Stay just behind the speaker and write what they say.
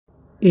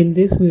In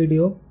this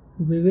video,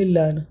 we will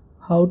learn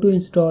how to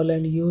install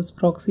and use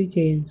proxy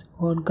chains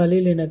on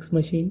Kali Linux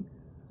machine.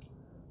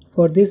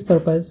 For this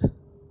purpose,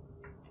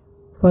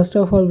 first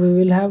of all, we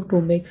will have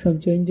to make some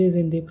changes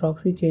in the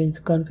proxy chains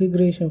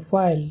configuration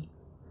file.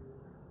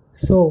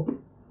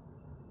 So,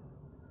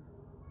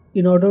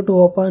 in order to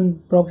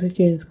open proxy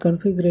chains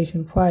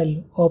configuration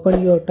file,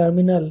 open your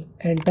terminal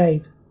and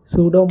type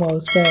sudo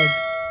mousepad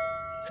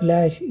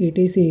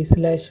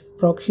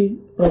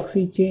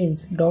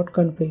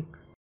 /etc/proxychains.conf.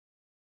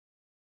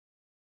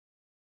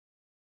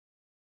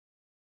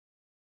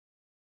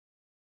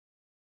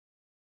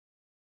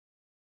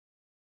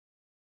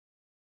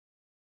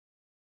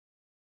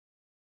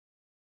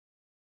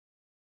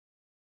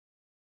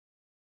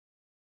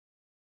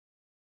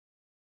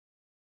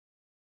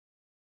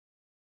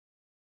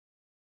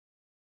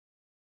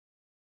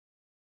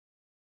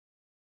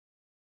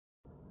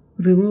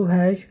 Remove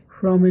hash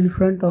from in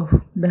front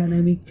of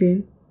dynamic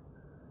chain.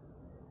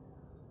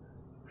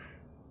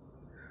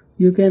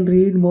 You can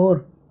read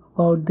more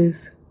about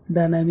this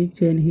dynamic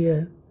chain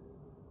here.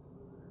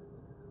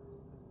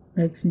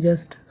 Next,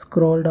 just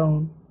scroll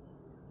down.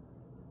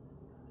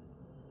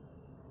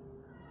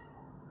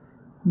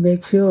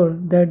 Make sure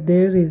that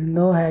there is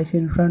no hash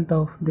in front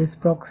of this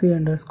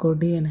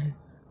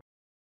proxy_DNS.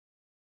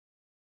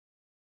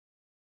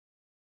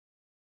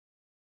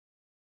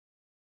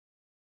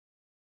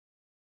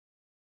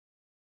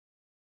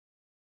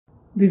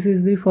 This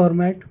is the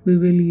format we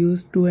will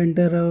use to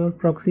enter our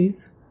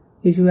proxies.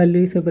 Each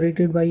value is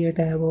separated by a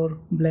tab or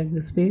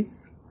blank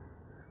space.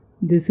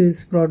 This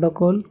is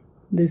protocol,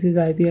 this is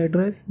IP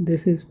address,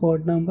 this is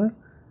port number,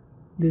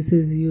 this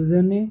is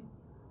username,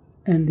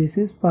 and this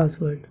is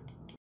password.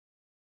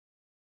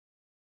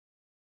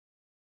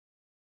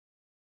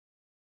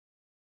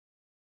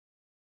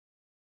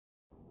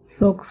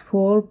 SOCKS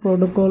 4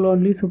 protocol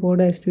only support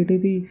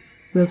HTTP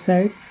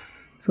websites,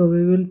 so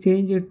we will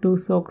change it to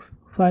SOCKS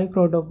 5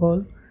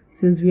 protocol.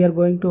 Since we are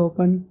going to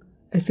open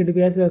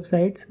HTTPS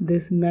websites,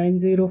 this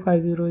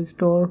 9050 is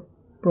store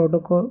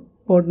protocol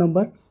port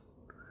number.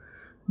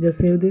 Just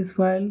save this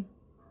file,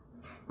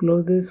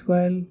 close this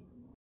file.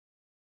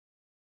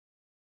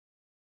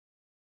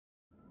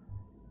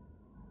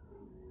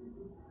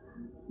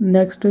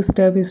 Next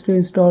step is to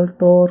install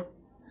Tor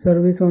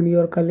service on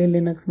your Kali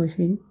Linux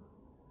machine.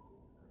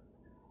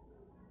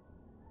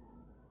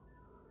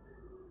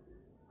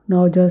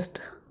 Now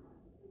just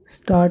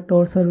start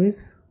Tor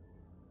service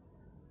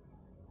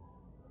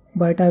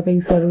by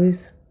typing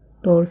service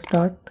Tor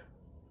start.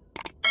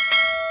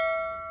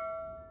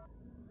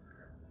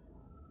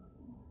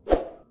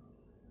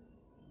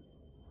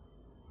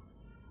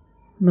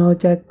 Now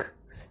check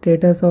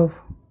status of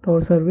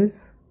Tor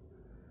service.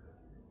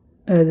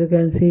 As you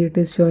can see, it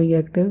is showing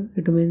active.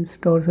 It means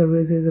Tor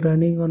service is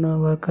running on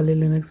our Kali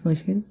Linux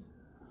machine.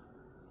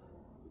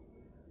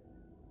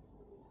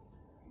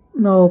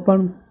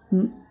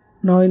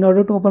 Now in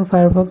order to open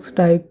Firefox,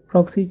 type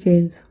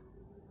proxychains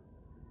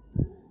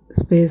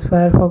space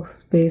Firefox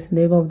space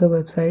name of the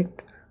website.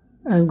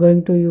 I'm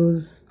going to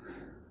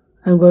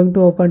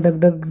open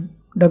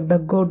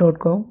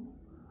duckduckgo.com.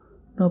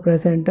 Now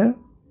press enter.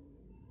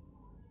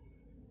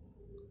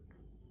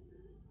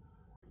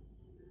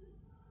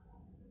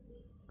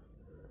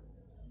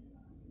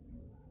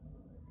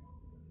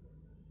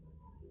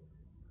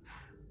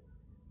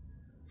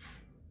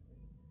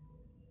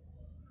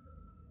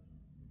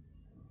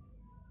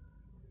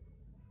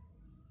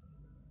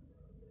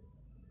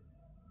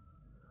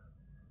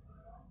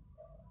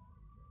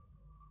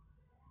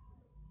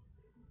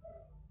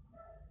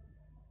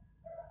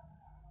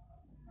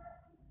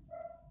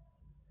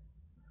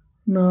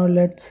 Now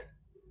let's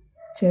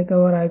check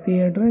our IP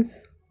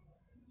address.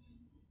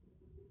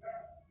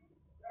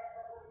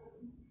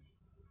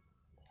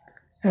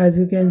 As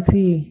you can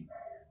see,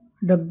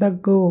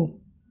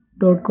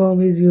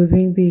 duckduckgo.com is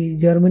using the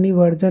Germany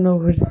version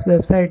of its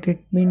website. It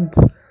means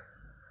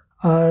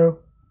our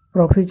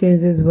proxy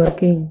chains is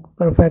working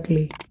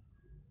perfectly.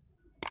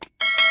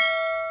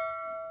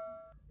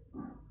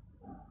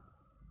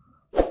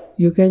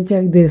 You can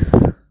check this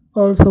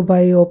also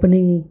by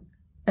opening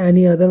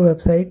any other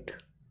website.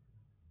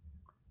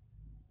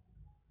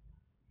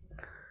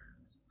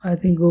 I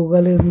think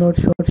Google is not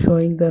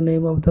showing the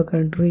name of the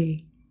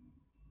country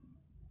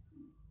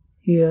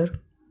here.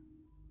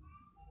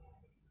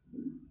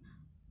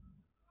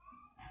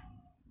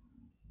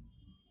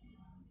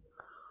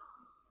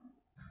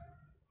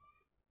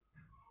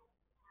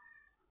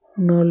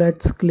 Now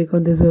let's click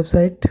on this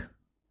website.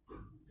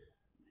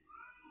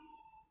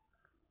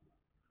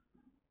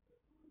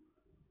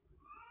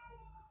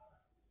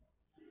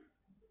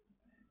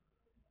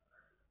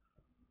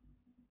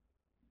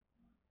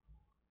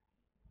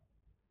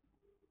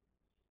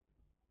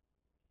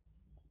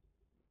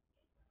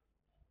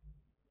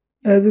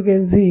 As you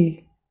can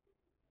see,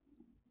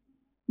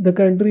 the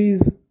country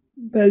is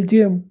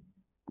Belgium.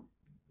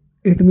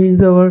 It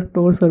means our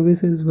Tor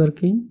service is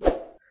working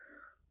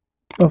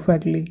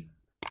perfectly.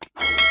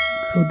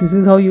 So this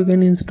is how you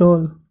can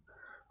install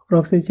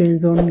proxy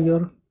chains on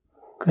your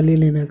Kali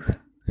Linux.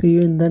 See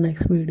you in the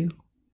next video.